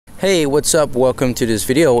Hey, what's up? Welcome to this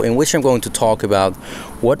video in which I'm going to talk about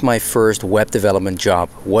what my first web development job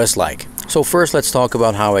was like. So first, let's talk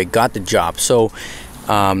about how I got the job.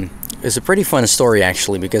 It's a pretty fun story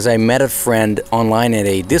actually, because I met a friend online at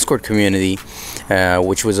a Discord community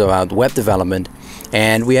which was about web development,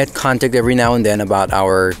 and we had contact every now and then about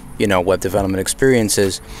our web development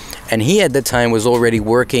experiences. And he at the time was already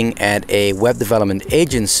working at a web development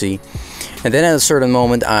agency. And then at a certain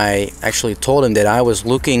moment, I actually told him that I was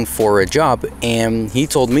looking for a job, and he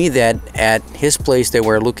told me that at his place they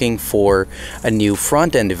were looking for a new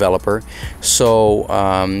front-end developer. So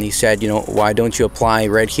he said, why don't you apply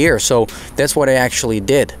right here? So that's what I actually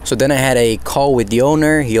did. So then I had a call with the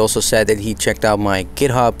owner. He also said that he checked out my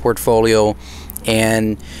GitHub portfolio,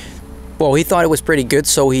 and well, he thought it was pretty good,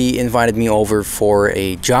 so he invited me over for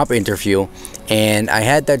a job interview. And I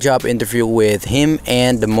had that job interview with him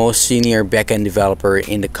and the most senior backend developer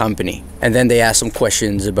in the company. And then they asked some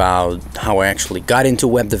questions about how I actually got into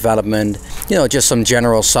web development, just some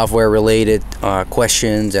general software related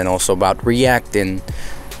questions, and also about React and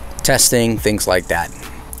testing, things like that.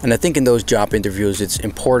 And I think in those job interviews, it's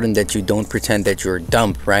important that you don't pretend that you're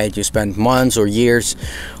dumb, right? You spend months or years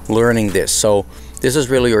learning this. So this is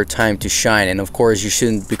really your time to shine. And of course, you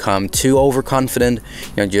shouldn't become too overconfident.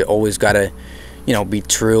 You always gotta be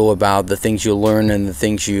true about the things you learn and the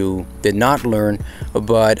things you did not learn.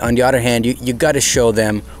 But on the other hand, you got to show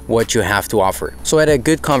them what you have to offer. So I had a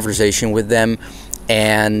good conversation with them,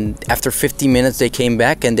 and after 15 minutes they came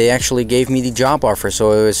back and they actually gave me the job offer.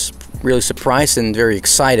 So I was really surprised and very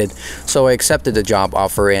excited. So I accepted the job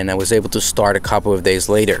offer, and I was able to start a couple of days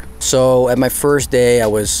later. So at my first day, I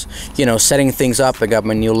was setting things up. I got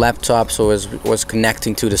my new laptop, so I was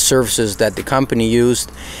connecting to the services that the company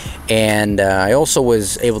used. And I also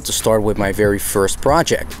was able to start with my very first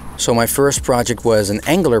project. So my first project was an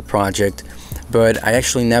Angular project, but I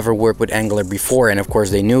actually never worked with Angular before, and of course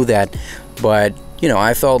they knew that. But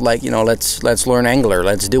I felt like, let's learn Angular,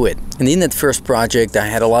 let's do it. And in that first project, I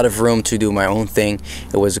had a lot of room to do my own thing.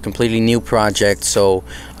 It was a completely new project, so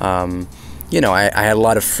I had a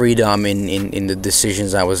lot of freedom in the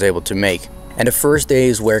decisions I was able to make. And the first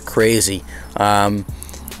days were crazy.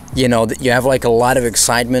 You have like a lot of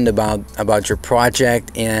excitement about your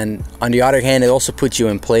project, and on the other hand, it also puts you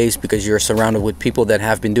in place because you're surrounded with people that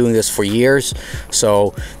have been doing this for years.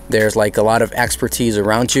 So there's like a lot of expertise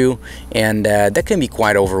around you, and that can be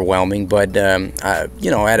quite overwhelming, but I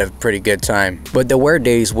had a pretty good time. But there were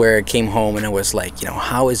days where I came home and I was like,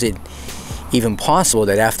 how is it even possible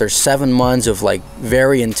that after 7 months of like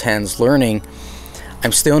very intense learning,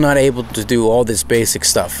 I'm still not able to do all this basic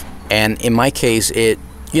stuff? And in my case, it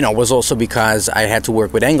was also because I had to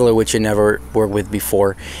work with Angular, which I never worked with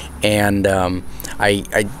before, and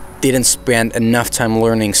I didn't spend enough time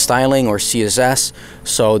learning styling or CSS,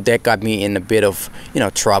 so that got me in a bit of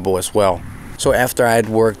trouble as well. So after I had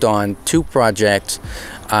worked on 2 projects,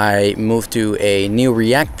 I moved to a new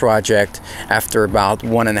React project after about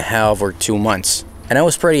 1.5 or 2 months, and I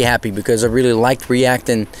was pretty happy because I really liked React,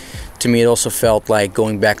 and to me it also felt like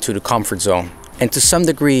going back to the comfort zone. And to some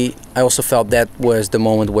degree, I also felt that was the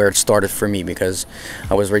moment where it started for me, because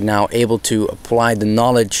I was right now able to apply the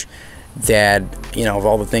knowledge that, of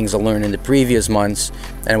all the things I learned in the previous months,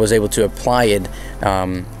 and I was able to apply it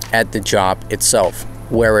at the job itself,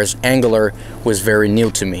 whereas Angular was very new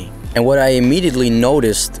to me. And what I immediately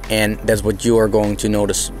noticed, and that's what you are going to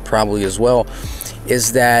notice probably as well,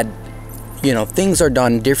 is that, things are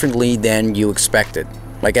done differently than you expected.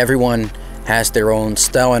 Like everyone has their own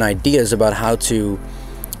style and ideas about how to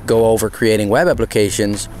go over creating web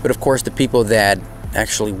applications, but of course the people that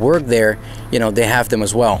actually work there, they have them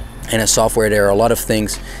as well. And in software there are a lot of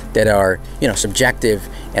things that are subjective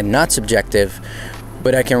and not subjective,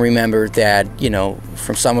 but I can remember that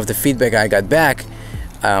from some of the feedback I got back,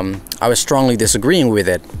 I was strongly disagreeing with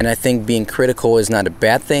it. And I think being critical is not a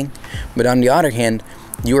bad thing, but on the other hand,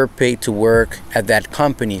 you are paid to work at that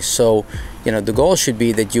company, so the goal should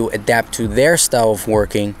be that you adapt to their style of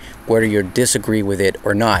working, whether you disagree with it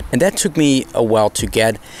or not. And that took me a while to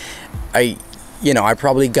get. I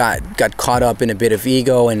probably got caught up in a bit of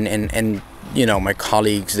ego, and my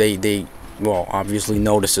colleagues, they obviously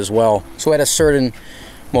noticed as well. So at a certain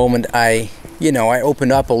moment, I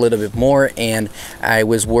opened up a little bit more, and I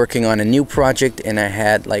was working on a new project, and I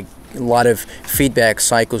had like a lot of feedback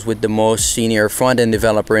cycles with the most senior front-end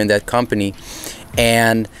developer in that company.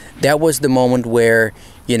 And that was the moment where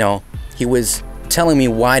he was telling me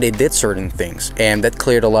why they did certain things, and that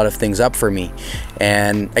cleared a lot of things up for me.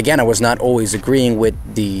 And again, I was not always agreeing with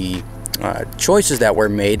the choices that were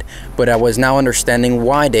made, but I was now understanding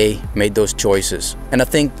why they made those choices. And I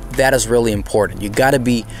think that is really important. You got to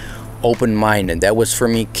be open-minded. That was for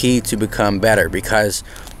me key to become better, because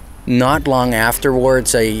not long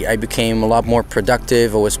afterwards I became a lot more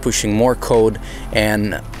productive. I was pushing more code,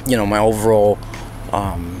 and my overall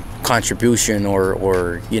contribution or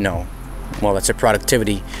well, let's say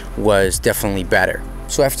productivity was definitely better.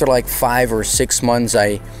 So after like 5 or 6 months,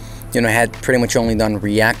 I had pretty much only done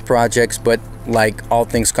React projects, but like all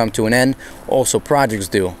things come to an end, also projects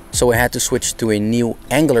do. So I had to switch to a new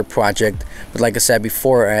Angular project, but like I said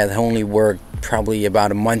before, I had only worked probably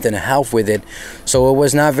about a month and a half with it, so I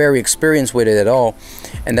was not very experienced with it at all.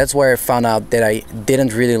 And that's where I found out that I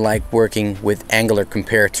didn't really like working with Angular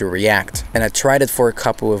compared to React. And I tried it for a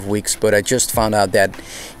couple of weeks, but I just found out that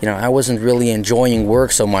I wasn't really enjoying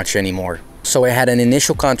work so much anymore. So I had an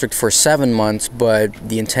initial contract for 7 months, but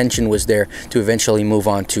the intention was there to eventually move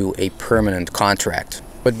on to a permanent contract.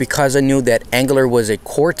 But because I knew that Angular was a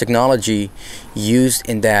core technology used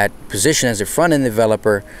in that position as a front-end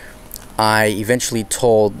developer, I eventually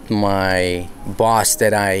told my boss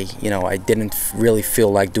that I didn't really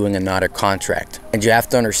feel like doing another contract. And you have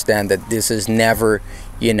to understand that this is never,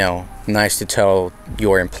 nice to tell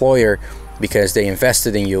your employer because they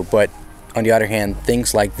invested in you, but on the other hand,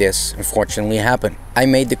 things like this unfortunately happen. I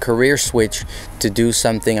made the career switch to do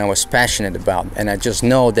something I was passionate about, and I just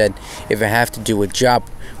know that if I have to do a job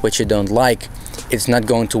which I don't like, it's not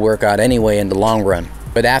going to work out anyway in the long run.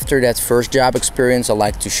 But after that first job experience, I'd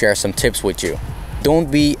like to share some tips with you. Don't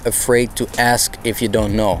be afraid to ask if you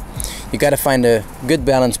don't know. You got to find a good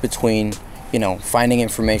balance between finding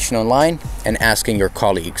information online and asking your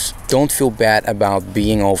colleagues. Don't feel bad about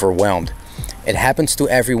being overwhelmed. It happens to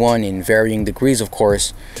everyone in varying degrees, of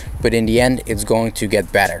course, but in the end, it's going to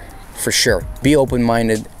get better, for sure. Be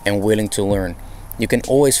open-minded and willing to learn. You can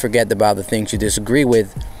always forget about the things you disagree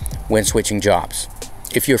with when switching jobs.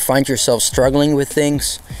 If you find yourself struggling with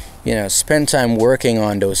things, spend time working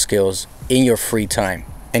on those skills in your free time.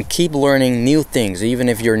 And keep learning new things, even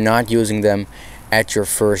if you're not using them at your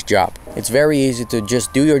first job. It's very easy to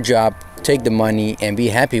just do your job, take the money, and be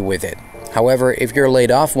happy with it. However, if you're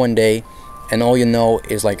laid off one day, and all you know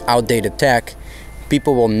is like outdated tech,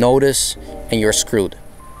 people will notice and you're screwed.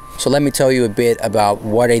 So let me tell you a bit about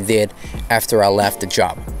what I did after I left the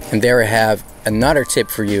job. And there I have another tip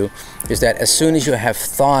for you, is that as soon as you have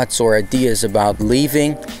thoughts or ideas about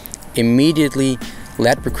leaving, immediately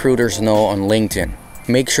let recruiters know on LinkedIn.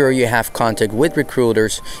 Make sure you have contact with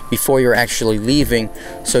recruiters before you're actually leaving,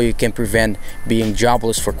 so you can prevent being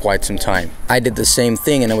jobless for quite some time. I did the same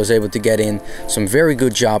thing, and I was able to get in some very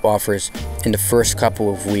good job offers in the first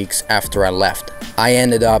couple of weeks after I left. I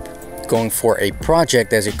ended up going for a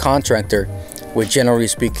project as a contractor, which generally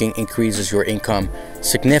speaking increases your income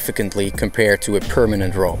significantly compared to a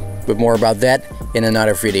permanent role. But more about that in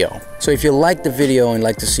another video. So if you liked the video and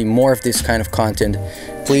like to see more of this kind of content,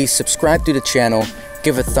 please subscribe to the channel,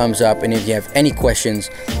 give a thumbs up, and if you have any questions,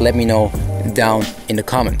 let me know down in the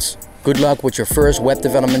comments. Good luck with your first web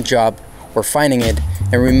development job or finding it,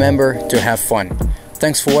 and remember to have fun.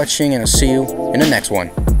 Thanks for watching, and I'll see you in the next one.